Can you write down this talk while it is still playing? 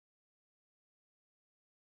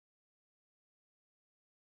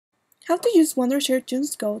How to use Wondershare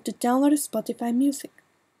TunesGo to download Spotify music.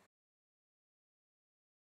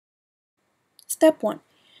 Step 1.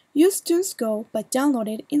 Use TunesGo by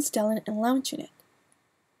downloading, installing, and launching it.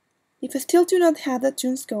 If you still do not have the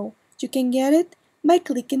TunesGo, you can get it by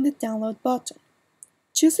clicking the download button.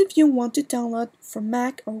 Choose if you want to download for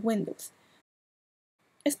Mac or Windows.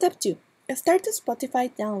 Step 2. Start the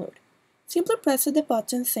Spotify download. Simply press the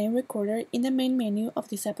button saying Recorder in the main menu of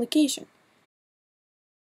this application.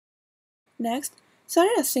 Next,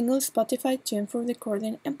 select a single Spotify tune for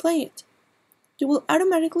recording and play it. You will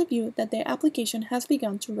automatically view that the application has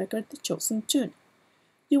begun to record the chosen tune.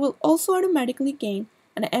 You will also automatically gain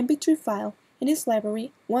an MP3 file in its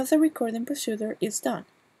library once the recording procedure is done.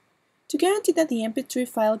 To guarantee that the MP3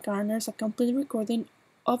 file garners a complete recording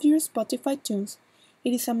of your Spotify tunes,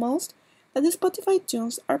 it is a must that the Spotify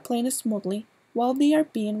tunes are playing smoothly while they are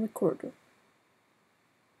being recorded.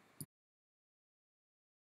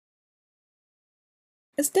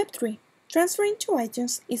 Step 3. Transferring to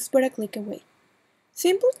iTunes is but a click away.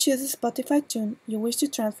 Simply choose the Spotify tune you wish to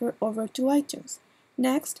transfer over to iTunes.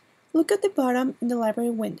 Next, look at the bottom in the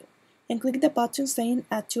library window and click the button saying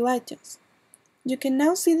Add to iTunes. You can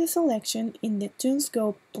now see the selection in the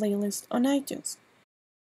TunesGo playlist on iTunes.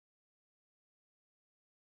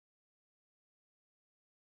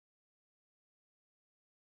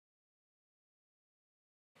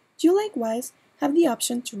 You likewise have the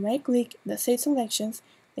option to right-click the saved selections,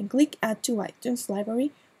 then click Add to iTunes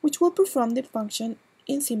library, which will perform the function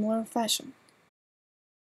in similar fashion.